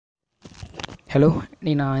Hello,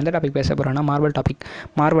 நான் எந்த topic பேச போகிறேன்னா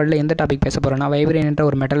மார்வலில் எந்த டாபிக் பேச போகிறேன்னா வைப்ரேனியன்ற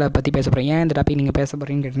ஒரு மெட்டலை பற்றி பேச போகிறேன். ஏன் இந்த டாபிக் நீங்கள் பேச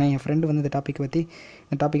போகிறீங்கன்னு கேட்டிங்கன்னா, என் ஃப்ரெண்டு வந்து இந்த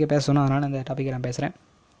டாப்பிக்கை பேச சொன்னால், அதனால் அந்த டாப்பிக்கை நான் பேசுகிறேன்.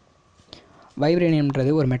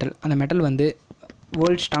 வைப்ரேனியம்ன்றது ஒரு மெட்டல். அந்த மெட்டல் வந்து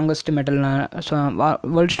வேர்ல்டு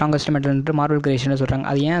ஸ்ட்ராங்கஸ்ட் மெட்டல்ன்ட்டு மார்வல் கிரியேஷனில் சொல்கிறாங்க.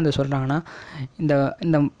 அது ஏன் அதை சொல்கிறாங்கன்னா,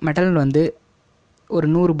 இந்த மெட்டல் வந்து ஒரு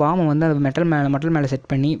 100 பாம்பை வந்து அந்த மெட்டல் மேலே செட்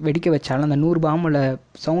பண்ணி வெடிக்க வச்சாலும் அந்த 100 பாம்பில்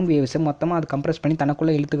சவுண்ட் வேவ்ஸை மொத்தமாக அது கம்ப்ரெஸ் பண்ணி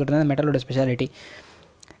தனக்குள்ளே இழுத்துக்கிட்டு தான் அந்த மெட்டலோட ஸ்பெஷாலிட்டி.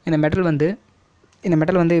 இந்த மெட்டல்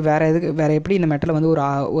வந்து வேறு எப்படி இந்த மெட்டலை வந்து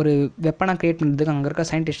ஒரு வெப்பனாக க்ரியேட் பண்ணுறதுக்கு அங்கே இருக்க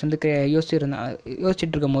சயின்டிஸ்ட் வந்து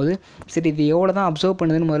யோசிச்சுட்டு இருக்கும் போது, சரி இது எவ்வளோ தான் அப்சர்வ்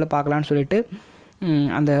பண்ணுதுன்னு முதல்ல பார்க்கலான்னு சொல்லிட்டு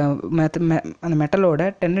அந்த மெட்டலோட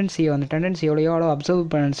டெண்டன்சி எவ்வளோ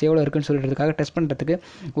அப்சர்வன்ஸ் எவ்வளோ இருக்குன்னு சொல்கிறதுக்காக டெஸ்ட் பண்ணுறதுக்கு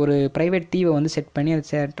ஒரு ப்ரைவேட் தீவை வந்து செட் பண்ணி,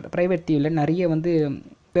 அந்த ப்ரைவேட் தீவில் நிறைய வந்து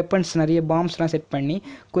வெப்பன்ஸ், நிறைய பாம்ஸ்லாம் செட் பண்ணி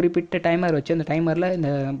குறிப்பிட்ட டைமர் வச்சு அந்த டைமரில்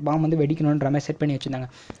இந்த பாம் வந்து வெடிக்கணுன்ற மாதிரி செட் பண்ணி வச்சுருந்தாங்க.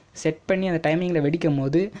 செட் பண்ணி அந்த டைமிங்கில் வெடிக்கும்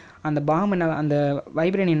போது அந்த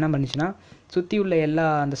வைப்ரேனியம் என்ன பண்ணுச்சுன்னா, சுற்றி உள்ள எல்லா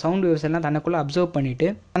அந்த சவுண்ட் வேவ்ஸ் எல்லாம் தனக்குள்ளே அப்சர்வ் பண்ணிவிட்டு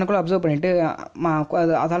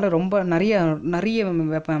அதால் ரொம்ப நிறைய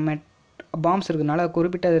பாம்ஸ் இருக்கிறதுனால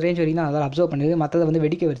குறிப்பிட்ட ரேஞ்ச் வரைக்கும் தான் அதால் அப்சர்வ் பண்ணுது. மற்றதை வந்து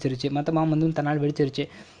வெடிக்க வச்சிருச்சு. மற்ற பாம் வந்து தன்னால் வெடிச்சிருச்சு.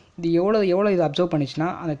 இது எவ்வளோ இது அப்சர்வ் பண்ணிச்சுன்னா,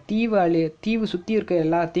 அந்த தீவு சுற்றி இருக்க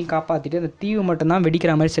எல்லாத்தையும் காப்பாற்றிட்டு அந்த தீவு மட்டும்தான்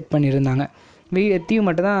வெடிக்கிற மாதிரி செட் பண்ணியிருந்தாங்க. தீவு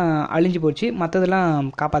மட்டும் தான் அழிஞ்சு போச்சு,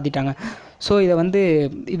 மற்றதெல்லாம் காப்பாற்றிட்டாங்க. ஸோ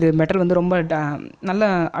இது மெட்டல் வந்து ரொம்ப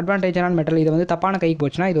நல்ல அட்வான்டேஜான மெட்டல். இதை வந்து தப்பான கைக்கு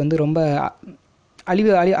போச்சுன்னா இது வந்து ரொம்ப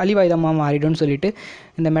அழிவாயுதமாக மாறிடும்னு சொல்லிட்டு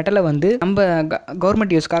இந்த மெட்டலை வந்து நம்ம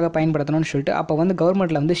கவர்மெண்ட் யூஸ்க்காக பயன்படுத்தணும்னு சொல்லிட்டு அப்போ வந்து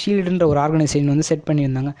கவர்மெண்ட்டில் வந்து ஷீல்டுன்ற ஒரு ஆர்கனைசேஷன் வந்து செட்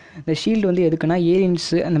பண்ணியிருந்தாங்க. இந்த ஷீல்டு வந்து எதுக்குன்னா,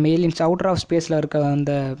 ஏலியன்ஸ் அவுட்டர் ஆஃப் ஸ்பேஸில்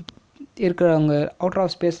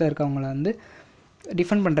இருக்கவங்கள வந்து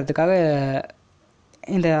டிஃபெண்ட் பண்ணுறதுக்காக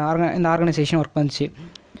இந்த ஆர்கனைசேஷன் ஒர்க் பண்ணுச்சு.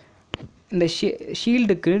 இந்த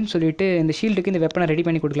ஷீல்டுக்குன்னு சொல்லிட்டு இந்த வெப்பனை ரெடி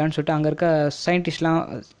பண்ணி கொடுக்கலான்னு சொல்லிட்டு அங்கே இருக்க சயின்டிஸ்ட்லாம்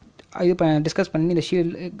டிஸ்கஸ் பண்ணி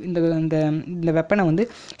இந்த வெப்பனை வந்து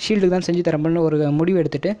ஷீல்டுக்கு தான் செஞ்சு தரப்போன்னு ஒரு முடிவு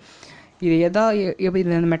எடுத்துகிட்டு, இது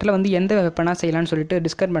இந்த மெட்டலை வந்து எந்த வெப்பனாக செய்யலான்னு சொல்லிட்டு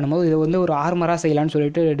டிஸ்கஸ் பண்ணும்போது இது வந்து ஒரு ஆர்மராக செய்யலான்னு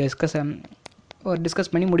சொல்லிட்டு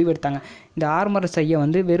டிஸ்கஸ் பண்ணி முடிவு எடுத்தாங்க. இந்த ஆர்மரை செய்ய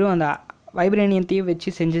வந்து வெறும் அந்த வைப்ரேனியத்தையும் வச்சு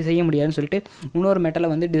செய்ய முடியாதுன்னு சொல்லிட்டு இன்னொரு மெட்டலை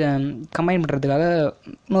வந்து கம்பைன் பண்ணுறதுக்காக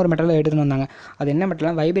இன்னொரு மெட்டலை எடுத்துகிட்டு வந்தாங்க. அது என்ன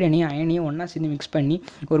மெட்டலாக, வைப்ரேனியம் அயனையும் ஒன்றா சேர்ந்து மிக்ஸ் பண்ணி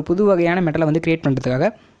ஒரு புது வகையான மெட்டலை வந்து க்ரியேட்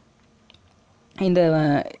பண்ணுறதுக்காக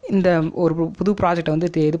இந்த ஒரு புது ப்ராஜெக்டை வந்து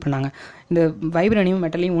இது பண்ணாங்க. இந்த வைப்ரேனியம்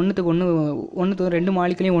மெட்டலையும் ஒன்றுத்துக்கு 2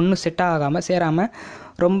 மாலிகுலையும் ஒன்றும் செட் ஆகாமல் சேராமல்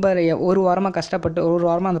ரொம்ப ஒரு வாரமாக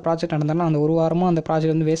அந்த ப்ராஜெக்ட் நடந்தாலும் அந்த ஒரு வாரமும் அந்த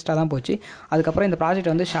ப்ராஜெக்ட் வந்து வேஸ்ட்டாக தான் போச்சு. அதுக்கப்புறம் இந்த ப்ராஜெக்ட்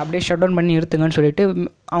வந்து அப்படியே ஷட் டவுன் பண்ணி நிறுத்துங்கன்னு சொல்லிட்டு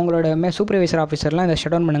அவங்களோட சூப்பர்வைசர் ஆஃபீஸர்லாம் இதை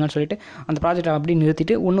ஷட் டவுன் பண்ணுங்கன்னு சொல்லிட்டு அந்த ப்ராஜெக்டை அப்படி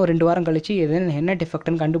நிறுத்திட்டு இன்னும் 2 வாரம் கழிச்சு என்ன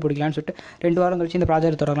டிஃபெக்ட்னு கண்டுபிடிக்கலான்னு சொல்லிட்டு 2 வாரம் கழிச்சு இந்த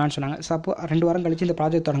ப்ராஜெக்ட் தொடங்கலாம்னு சொன்னாங்க. 2 வாரம் கழிச்சு இந்த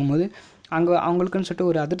ப்ராஜெக்ட் தொடங்கும் போது அவங்களுக்குன்னு சொல்லிட்டு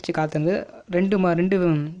ஒரு அதிர்ச்சி காத்திருந்து ரெண்டு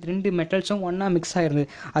மெட்டல்ஸும் ஒன்றா மிக்ஸ் ஆகிருந்தது.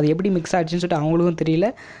 அது எப்படி மிக்ஸ் ஆகிடுச்சுன்னு சொல்லிட்டு அவங்களுக்கும் தெரியல,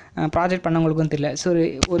 ப்ராஜெக்ட் பண்ணவங்களுக்கும் தெரியல. ஸோ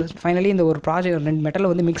ஃபைனலி இந்த ஒரு ப்ராஜெக்ட் 2 மெட்டல்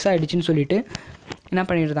வந்து மிக்ஸ் ஆகிடுச்சின்னு சொல்லிட்டு என்ன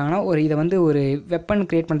பண்ணிட்டு இருந்தாங்கன்னா, இது வந்து ஒரு வெப்பன்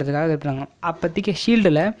க்ரியேட் பண்ணுறதுக்காக இருக்காங்க. அப்போதைக்கு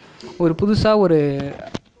ஷீல்டில் ஒரு புதுசாக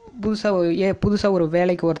ஒரு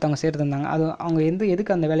வேலைக்கு ஒருத்தவங்க சேர்த்துருந்தாங்க. அது அவங்க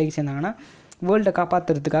எதுக்கு அந்த வேலைக்கு சேர்ந்தாங்கன்னா, வேர்ல்டை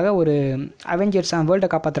காப்பாற்றுறதுக்காக ஒரு வேர்ல்டை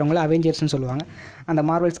காப்பாற்றுறவங்கள அவெஞ்சர்ஸ்னு சொல்லுவாங்க. அந்த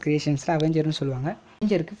மார்வல்ஸ் கிரியேஷன்ஸில் அவெஞ்சர்னு சொல்லுவாங்க.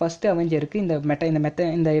 ஃபஸ்ட்டு அவெஞ்சருக்கு இந்த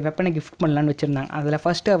வெப்பனை கிஃப்ட் பண்ணலான்னு வச்சுருந்தாங்க. அதில்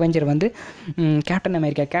ஃபஸ்ட்டு அவெஞ்சர் வந்து கேப்டன்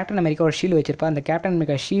அமெரிக்கா ஒரு ஷீல்டு வச்சுருப்பா. அந்த கேப்டன்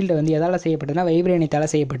அமெரிக்கா ஷீல்டு வந்து எதால் செய்யப்பட்டதுன்னா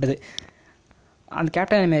வைப்ரேனியத்தால் செய்யப்பட்டது. அந்த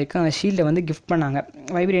கேப்டன் அமெரிக்கா அந்த ஷீல்டை வந்து கிஃப்ட் பண்ணாங்க.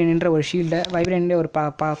 வைப்ரேனியன்ற ஒரு வைப்ரேனியன்ற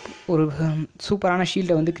ஒரு சூப்பரான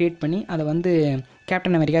ஷீல்டை வந்து க்ரியேட் பண்ணி அதை வந்து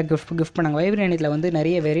கேப்டன் அமெரிக்கா கிஃப்ட் பண்ணாங்க. வைப்ரேனியத்தில் வந்து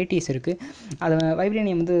நிறைய வெரைட்டிஸ் இருக்குது. அது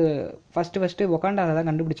வைப்ரேனியம் வந்து ஃபஸ்ட்டு ஒகாண்டாவில் தான்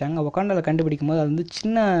கண்டுபிடிச்சாங்க. ஒகாண்டாவில் கண்டுபிடிக்கும் போது அது வந்து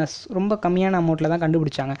ரொம்ப கம்மியான அமௌண்ட்டில் தான்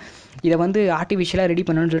கண்டுபிடிச்சாங்க. இதை வந்து ஆர்டிஃபிஷியலாக ரெடி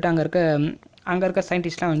பண்ணணும்னு சொல்லிட்டு அங்கே இருக்க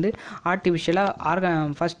சயின்டிஸ்ட்லாம் வந்து ஆர்டிஃபிஷியலாக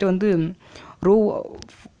ஃபஸ்ட்டு வந்து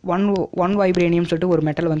ஒன் வைப்ரேனியம் சொல்லிட்டு ஒரு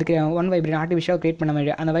மெட்டல் வந்து ஆர்டிஃபிஷியலாக க்ரியேட் பண்ண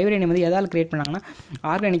மாதிரி. அந்த வைப்ரேனியம் வந்து எதால் க்ரியேட் பண்ணாங்கன்னா,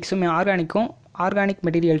 ஆர்கானிக்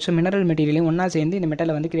மெட்டீரியல்ஸும் மினரல் மெட்டீரியலையும் ஒன்றா சேர்ந்து இந்த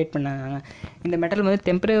மெட்டலை வந்து க்ரியேட் பண்ணாங்க. இந்த மெட்டல் வந்து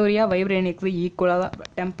டெம்பரரியாக வைப்ரேனியத்துக்கு ஈக்குவலாக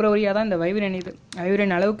தான் இந்த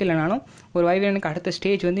வைப்ரேனியம் அளவுக்கு இல்லைனாலும் ஒரு வைப்ரேனியனுக்கு அடுத்த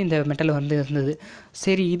ஸ்டேஜ் வந்து இந்த மெட்டல் வந்து இருந்தது.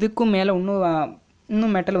 சரி, இதுக்கும் மேலே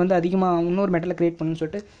இன்னும் மெட்டல் வந்து அதிகமாக இன்னொரு மெட்டலை க்ரியேட் பண்ணணும்னு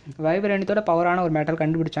சொல்லிட்டு வைப்ரேனியத்தோட பவரான ஒரு மெட்டல்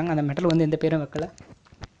கண்டுபிடிச்சாங்க. அந்த மெட்டல் வந்து எந்த பேரும்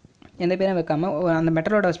வைக்காமல் அந்த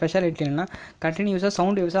மெட்டலோட ஸ்பெஷாலிட்டி என்னென்னா, கண்டினியூஸாக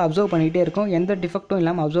சவுண்ட் வேவ்ஸாக அப்சர்வ் பண்ணிக்கிட்டே இருக்கும், எந்த டிஃபெக்ட்டும்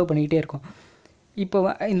இல்லாமல் அப்சர்வ் பண்ணிக்கிட்டே இருக்கும். இப்போ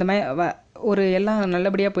இந்த மாதிரி ஒரு எல்லாம்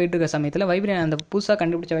நல்லபடியாக போயிட்டு இருக்க சமயத்தில் அந்த புதுசாக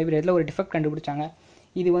கண்டுபிடிச்ச வைப்ரேனியத்தில் ஒரு டிஃபெக்ட் கண்டுபிடிச்சாங்க.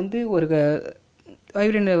 இது வந்து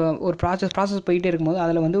வைப்ரேனியம் ஒரு ப்ராசஸ் போயிட்டே இருக்கும்போது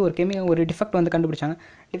அதில் வந்து ஒரு டிஃபெக்ட் வந்து கண்டுபிடிச்சாங்க.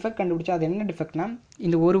 கண்டுபிடிச்சா அது என்ன டிஃபெக்ட்னா,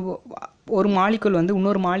 இந்த ஒரு மாலிகுல் வந்து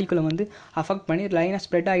இன்னொரு மாலிகுலை வந்து அஃபெக்ட் பண்ணி லைனாக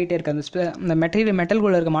ஸ்ப்ரெட் ஆகிட்டே இருக்குது. அந்த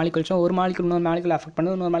மெட்டல்குள்ளே இருக்க மாலிகுல்ஸும் ஒரு மாலிகுல் இன்னொரு மாலிகுல் அஃபெக்ட்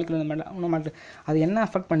பண்ணி இன்னொரு மாலிகுல் இன்னொரு மாலிகுல் அது என்ன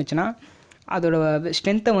அஃபெக்ட் பண்ணிச்சுன்னா, அதோட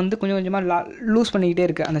ஸ்ட்ரென்த்தை வந்து கொஞ்சம் கொஞ்சமாக லூஸ் பண்ணிக்கிட்டே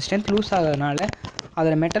இருக்குது. அந்த ஸ்ட்ரென்த் லூஸ் ஆகிறதுனால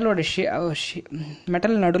அதில் மெட்டல்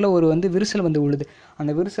நடுவில் ஒரு வந்து விரிசல் வந்து விழுது.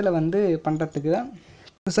 அந்த விரிசலை வந்து பண்ணுறதுக்கு தான்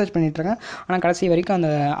ரிசர்ச் பண்ணிகிட்ருக்கேன். ஆனால் கடைசி வரைக்கும் அந்த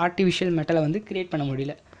ஆர்டிஃபிஷியல் மெட்டலை வந்து க்ரியேட் பண்ண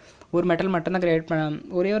முடியல. ஒரே ஒரு மெட்டல் மட்டும் தான்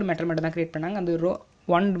க்ரியேட் பண்ணாங்க. அந்த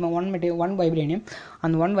ஒன் வைப்ரேனியம்.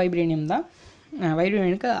 அந்த ஒன் வைப்ரேனியம் தான்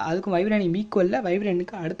அதுக்கும் வைப்ரேனியம் ஈக்குவலில்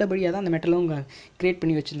வைப்ரேனியனுக்கு அடுத்தபடியாக தான் அந்த மெட்டலும் க்ரியேட்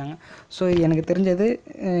பண்ணி வச்சுருந்தாங்க. ஸோ இது எனக்கு தெரிஞ்சது.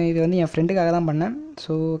 இது வந்து என் ஃப்ரெண்டுக்காக தான் பண்ணேன்.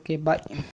 ஸோ ஓகே, பாய்.